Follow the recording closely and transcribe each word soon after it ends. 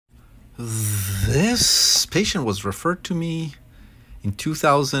This patient was referred to me in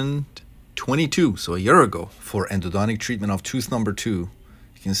 2022, so a year ago, for endodontic treatment of tooth number 2. You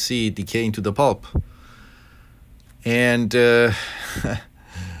can see decay into the pulp. And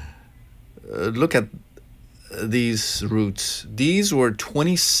look at these roots. These were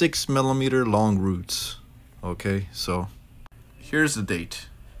 26 millimeter long roots. Okay, so here's the date.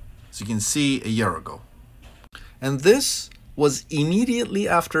 As you can see, a year ago. And this was immediately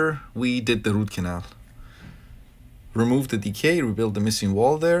after we did the root canal. Remove the decay, rebuild the missing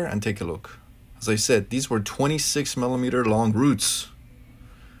wall there, and take a look. As I said, these were 26 millimeter long roots.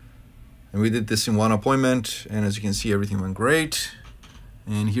 And we did this in one appointment, and as you can see, everything went great.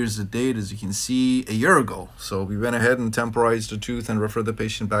 And here's the date, as you can see, a year ago. So we went ahead and temporized the tooth and referred the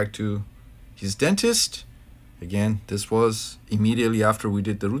patient back to his dentist. Again, this was immediately after we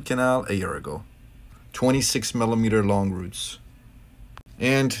did the root canal a year ago. 26 millimeter long roots.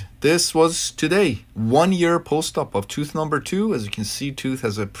 And this was today, 1 year post-op of tooth number 2. As you can see, tooth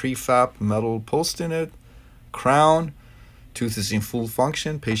has a prefab metal post in it, crown. Tooth is in full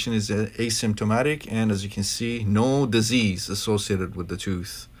function. Patient is asymptomatic, and as you can see, no disease associated with the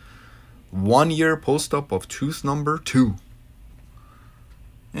tooth. 1 year post-op of tooth number 2.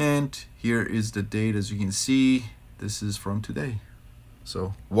 And here is the date. As you can see, this is from today.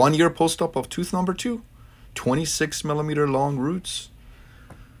 So 1 year post-op of tooth number 2, 26 millimeter long roots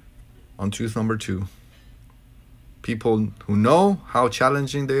on tooth number 2. People who know how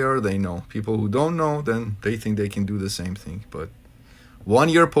challenging they are, they know. People who don't know, then they think they can do the same thing. But 1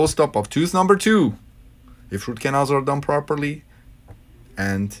 year post-op of tooth number 2, if root canals are done properly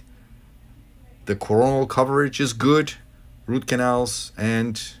and the coronal coverage is good, root canals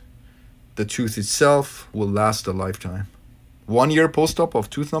and the tooth itself will last a lifetime. 1 year post-op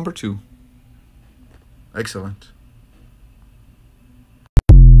of tooth number 2. Excellent.